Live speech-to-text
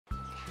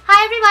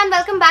everyone,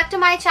 welcome back to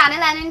my channel,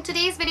 and in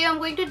today's video I'm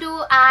going to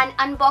do an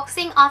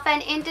unboxing of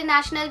an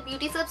international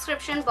beauty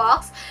subscription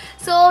box.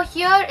 So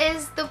here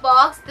is the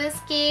box. This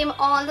came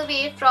all the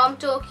way from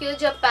Tokyo,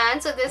 Japan.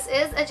 So this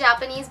is a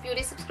Japanese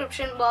beauty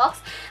subscription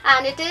box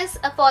and it is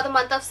for the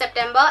month of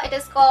September. It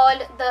is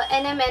called the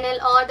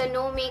nmnl or the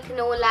No Make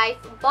No Life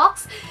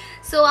box.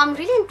 So I'm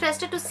really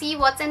interested to see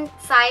what's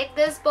inside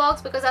this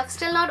box because I've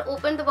still not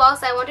opened the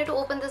box. I wanted to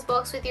open this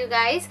box with you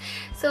guys.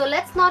 So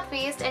let's not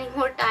waste any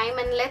more time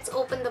and let's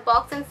open the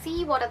box and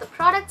see what are the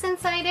products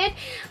inside it.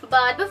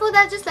 But before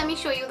that, just let me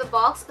show you the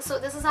box. So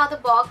this is how the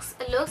box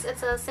looks.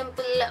 It's a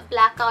simple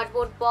black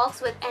cardboard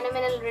box with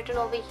nmnl written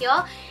over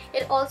here.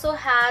 It also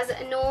has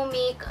No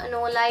Make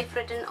No Life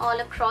written all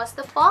across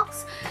the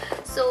box.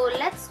 So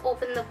let's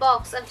open the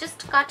box. I've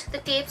just cut the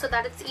tape so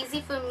that it's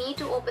easy for me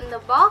to open the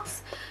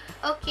box.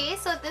 Okay,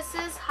 so this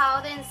is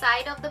how the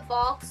inside of the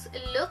box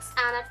looks,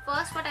 and at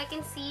first what I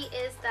can see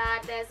is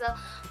that there's a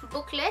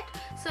booklet.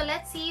 So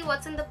let's see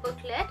what's in the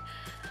booklet.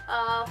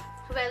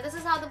 Well, this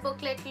is how the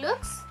booklet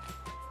looks.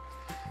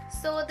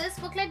 So this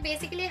booklet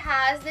basically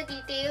has the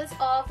details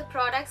of the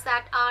products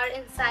that are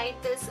inside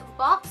this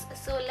box.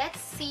 So let's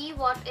see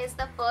what is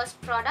the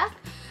first product.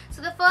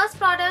 So the first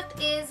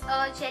product is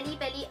a Jelly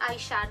Belly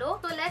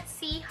eyeshadow. So let's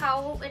see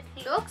how it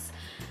looks.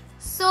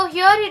 So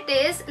here it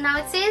is. Now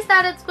it says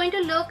that it's going to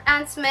look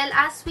and smell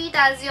as sweet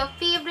as your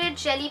favorite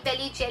Jelly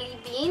Belly jelly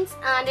beans,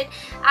 and it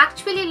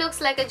actually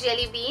looks like a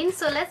jelly bean.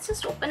 So let's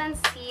just open and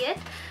see it.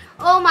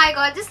 Oh my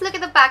god, just look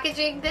at the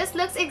packaging. This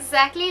looks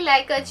exactly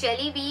like a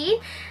jelly bean,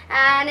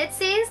 and it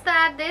says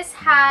that this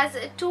has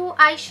 2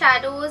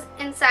 eyeshadows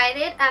inside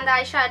it, and the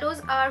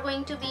eyeshadows are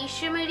going to be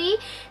shimmery.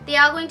 They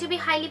are going to be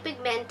highly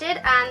pigmented,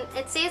 and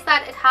it says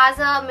that it has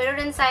a mirror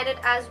inside it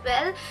as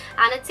well,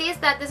 and it says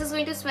that this is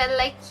going to smell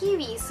like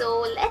kiwi.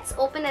 So let's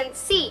open and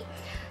see.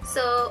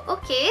 So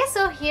okay,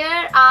 so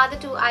here are the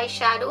 2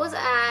 eyeshadows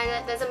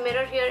and there's a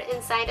mirror here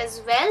inside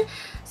as well.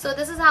 So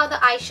this is how the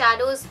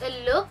eyeshadows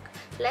look.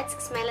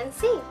 Let's smell and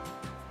see.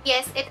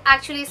 Yes, it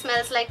actually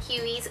smells like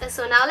kiwis.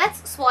 So now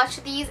let's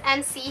swatch these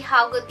and see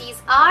how good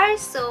these are.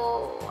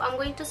 So I'm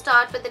going to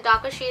start with the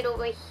darker shade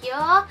over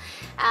here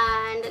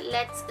and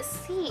let's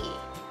see.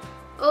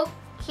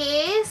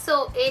 Okay,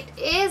 so it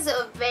is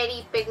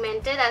very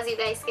pigmented, as you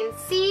guys can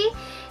see.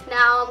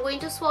 Now I'm going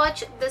to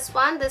swatch this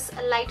one, this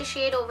lighter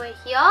shade over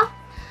here.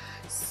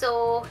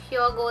 So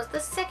here goes the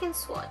second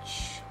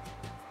swatch.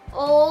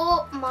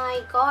 Oh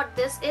my god,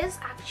 this is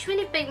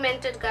actually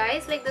pigmented,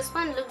 guys. Like this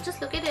one, just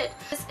look at it.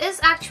 This is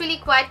actually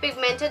quite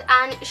pigmented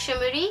and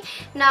shimmery.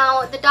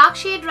 Now the dark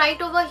shade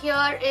right over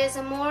here is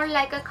more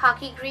like a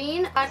khaki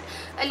green but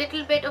a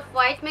little bit of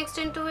white mixed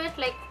into it.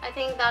 Like, I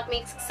think that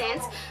makes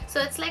sense. So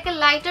it's like a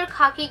lighter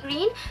khaki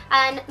green,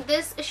 and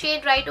this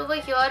shade right over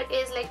here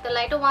is like the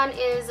lighter one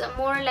is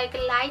more like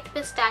a light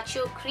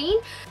pistachio green.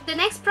 The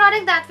next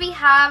product that we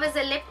have is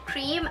a lip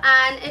cream,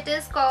 and it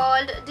is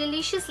called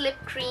Delicious Lip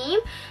Cream.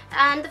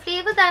 And the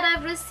flavor that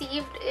I've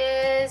received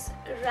is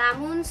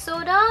ramune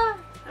soda,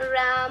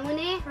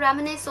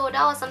 ramune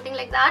soda or something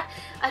like that.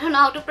 I don't know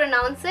how to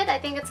pronounce it. I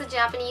think it's a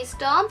Japanese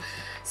term.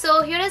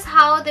 So here is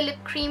how the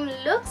lip cream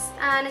looks,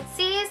 and it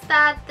says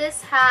that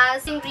this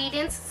has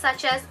ingredients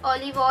such as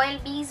olive oil,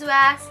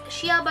 beeswax,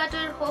 shea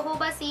butter,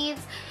 jojoba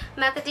seeds,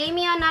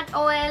 macadamia nut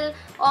oil,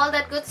 all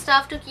that good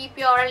stuff to keep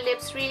your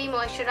lips really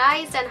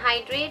moisturized and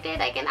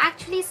hydrated. I can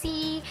actually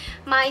see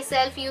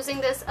myself using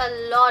this a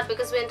lot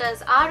because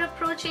winters are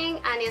approaching,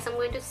 and yes, I'm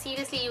going to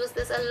seriously use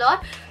this a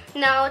lot.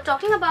 Now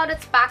talking about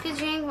its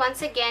packaging,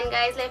 once again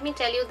guys, let me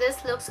tell you,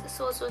 this looks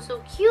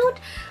so cute.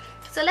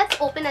 So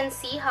let's open and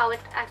see how it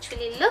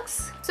actually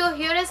looks. So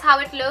here is how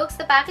it looks.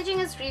 The packaging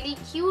is really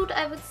cute,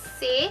 I would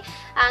say,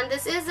 and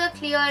this is a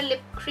clear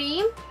lip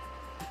cream.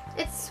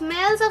 It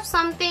smells of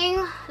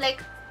something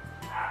like,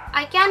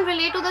 I can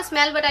relate to the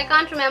smell but I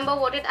can't remember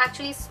what it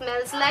actually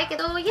smells like.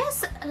 So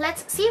yes,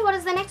 let's see what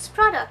is the next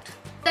product.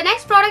 The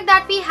next product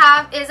that we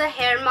have is a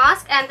hair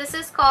mask, and this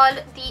is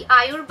called the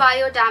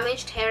Ayur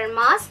Damaged Hair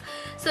Mask.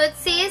 So it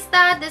says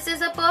that this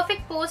is a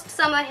perfect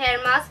post-summer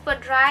hair mask for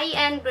dry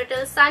and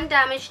brittle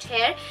sun-damaged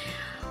hair.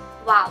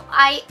 Wow,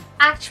 I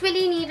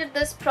actually needed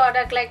this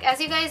product. Like, as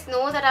you guys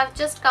know that I've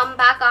just come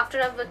back after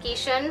a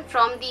vacation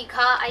from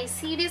Digha. I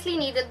seriously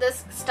needed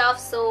this stuff.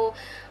 So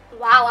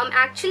wow, I'm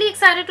actually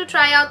excited to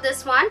try out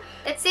this one.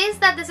 It says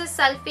that this is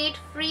sulfate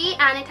free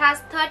and it has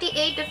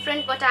 38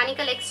 different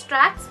botanical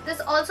extracts.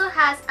 This also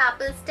has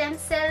apple stem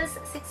cells,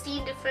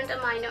 16 different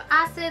amino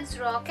acids,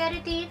 raw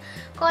keratin,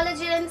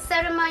 collagen,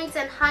 ceramides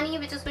and honey,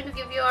 which is going to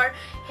give your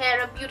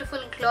hair a beautiful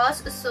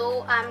gloss.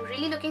 So I'm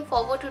really looking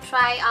forward to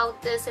try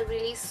out this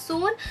really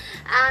soon.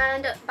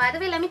 And by the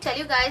way, let me tell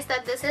you guys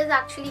that this is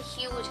actually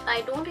huge.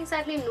 I don't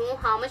exactly know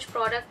how much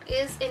product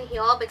is in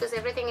here because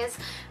everything is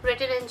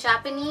written in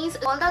Japanese.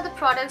 Although the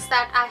products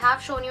that I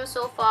have shown you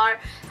so far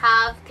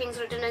have things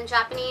written in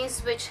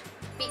Japanese which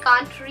we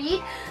can't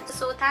read,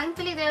 so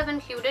thankfully they have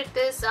included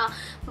this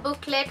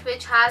booklet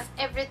which has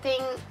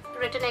everything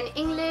written in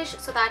English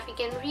so that we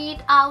can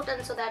read out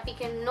and so that we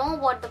can know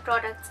what the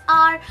products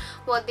are,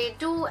 what they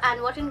do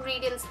and what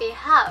ingredients they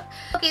have.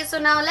 Okay, so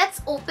now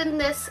let's open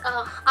this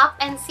up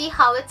and see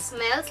how it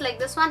smells. Like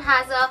this one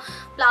has a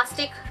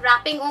plastic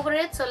wrapping over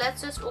it, so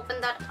let's just open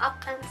that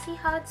up and see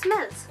how it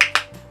smells.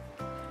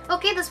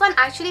 Okay, this one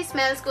actually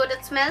smells good.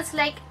 It smells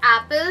like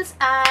apples,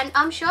 and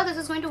I'm sure this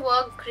is going to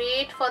work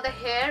great for the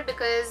hair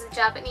because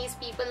Japanese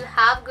people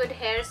have good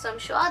hair, so I'm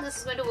sure this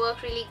is going to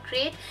work really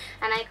great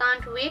and I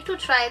can't wait to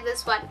try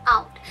this one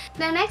out.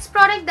 The next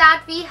product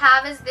that we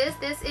have is this.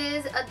 This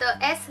is the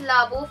S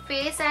Labo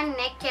Face and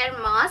Neck Care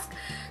Mask.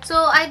 So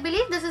I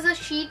believe this is a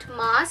sheet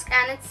mask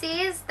and it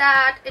says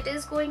that it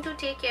is going to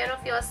take care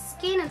of your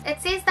skin.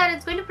 It says that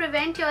it's going to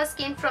prevent your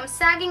skin from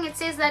sagging. It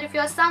says that if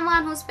you're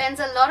someone who spends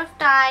a lot of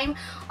time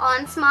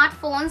on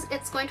smartphones,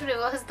 it's going to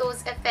reverse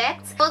those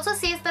effects. It also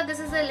says that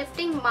this is a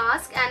lifting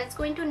mask and it's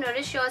going to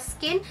nourish your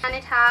skin, and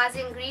it has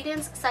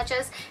ingredients such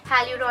as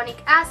hyaluronic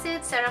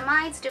acid,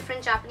 ceramides,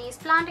 different Japanese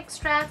plant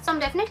extracts. So I'm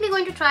definitely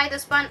going to try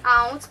this one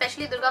out,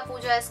 especially Durga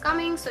Puja is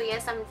coming, so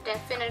yes, I'm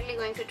definitely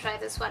going to try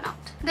this one out.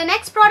 The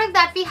next product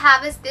that we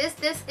have is this.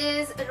 This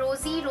is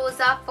Rosy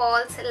Rosa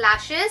False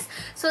Lashes.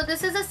 So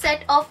this is a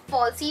set of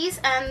falsies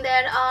and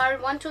there are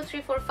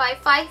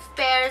 5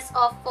 pairs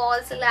of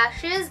false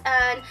lashes,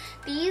 and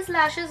these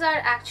lashes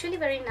are actually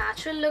very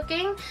natural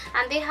looking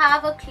and they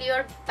have a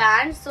clear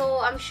band, so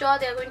I'm sure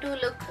they're going to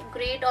look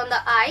great on the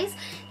eyes.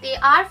 They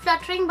are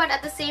fluttering but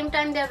at the same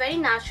time they're very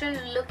natural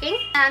looking,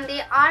 and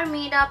they are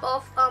made up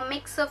of a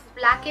mix of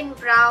black and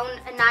brown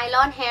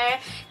nylon hair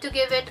to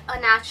give it a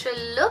natural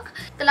look.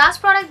 The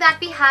last product that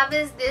we have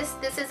is this.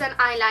 This is an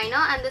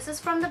eyeliner and this is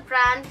from the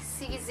brand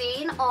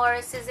Cezanne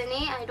or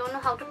Cezanne, I don't know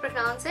how to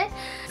pronounce it.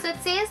 So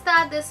it says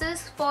that this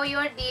is for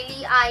your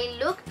daily eye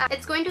look.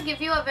 It's going to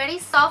give you a very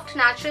soft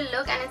natural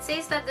look, and it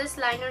says that this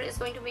liner is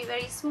going to be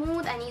very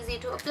smooth and easy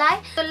to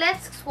apply. So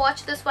let's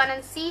swatch this one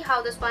and see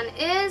how this one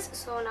is.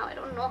 So now I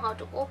don't know how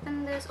to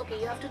open this. Okay,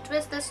 you have to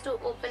twist this to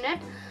open it,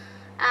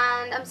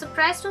 and I'm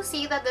surprised to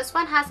see that this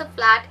one has a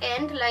flat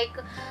end. Like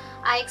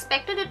I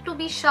expected it to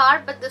be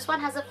sharp, but this one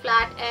has a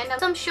flat end,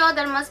 so I'm sure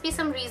there must be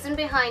some reason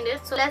behind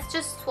it. So let's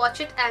just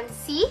swatch it and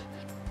see.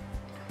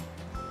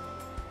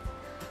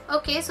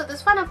 Okay, so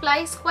this one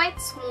applies quite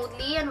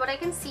smoothly, and what I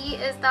can see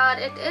is that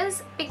it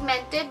is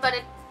pigmented, but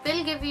it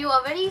will give you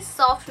a very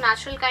soft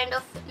natural kind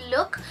of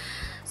look.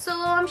 So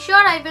I'm sure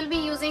I will be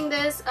using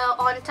this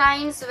on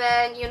times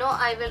when, you know,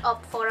 I will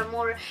opt for a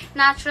more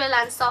natural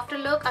and softer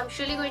look. I'm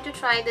surely going to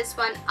try this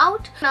one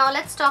out. Now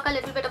let's talk a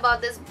little bit about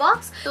this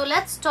box. So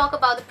let's talk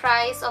about the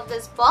price of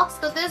this box.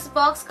 So this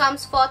box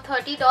comes for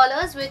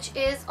 $30, which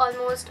is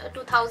almost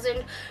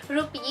 2000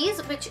 rupees,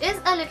 which is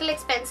a little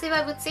expensive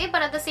I would say,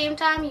 but at the same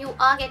time you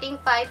are getting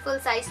 5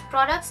 full-sized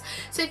products.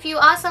 So if you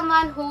are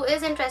someone who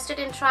is interested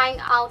in trying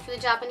out few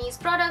Japanese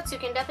products, you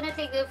can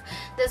definitely give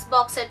this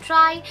box a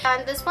try,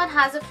 and this one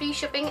has a free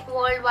shipping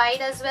worldwide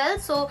as well.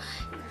 So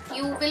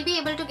you will be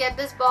able to get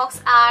this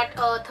box at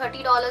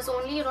 $30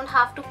 only. You don't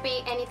have to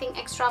pay anything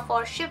extra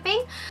for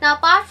shipping. Now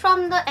apart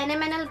from the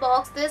nmnl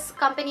box, this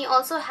company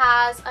also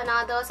has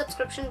another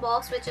subscription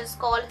box which is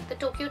called the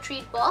Tokyo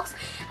Treat box,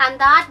 and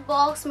that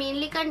box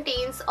mainly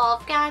contains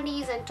of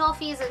candies and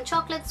toffees and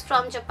chocolates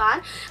from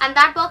Japan, and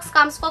that box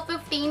comes for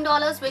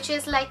 $15, which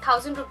is like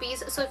 1000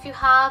 rupees. So if you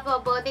have a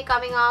birthday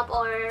coming up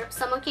or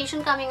some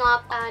occasion coming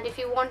up, and if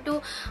you want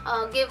to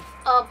give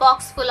a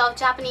box full of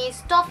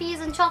Japanese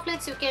toffees and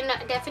chocolates, you can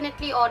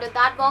definitely order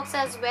that box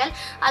as well.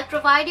 I'll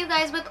provide you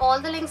guys with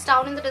all the links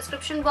down in the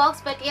description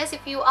box, but yes,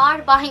 if you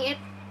are buying it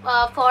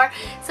for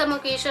some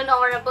occasion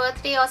or a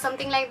birthday or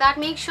something like that,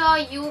 make sure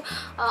you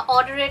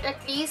order it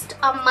at least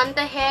a month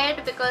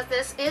ahead, because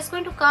this is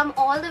going to come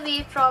all the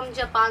way from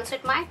Japan, so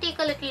it might take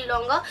a little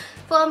longer.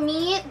 For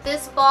me,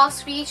 this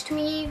box reached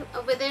me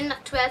within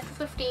 12 to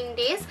 15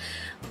 days.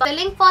 But the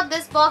link for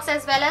this box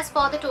as well as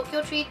for the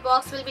Tokyo Treat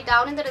box will be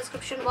down in the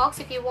description box.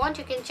 If you want,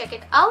 you can check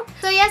it out.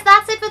 So yes,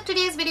 that's it with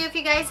today's video. If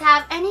you guys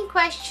have any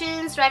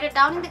questions, write it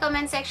down in the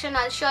comment section.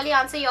 I'll surely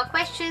answer your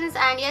questions.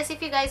 And yes,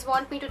 if you guys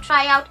want me to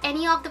try out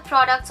any of the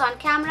products on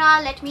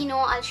camera, let me know.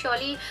 I'll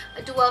surely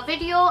do a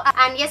video.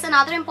 And yes,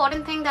 another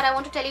important thing that I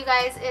want to tell you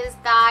guys is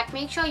that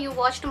make sure you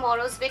watch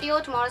tomorrow's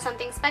video. Tomorrow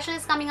something special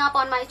is coming up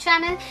on my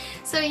channel.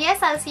 So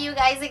yes, I'll see you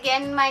guys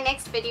again in my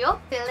next video.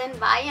 Till then,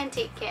 bye and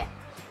take care.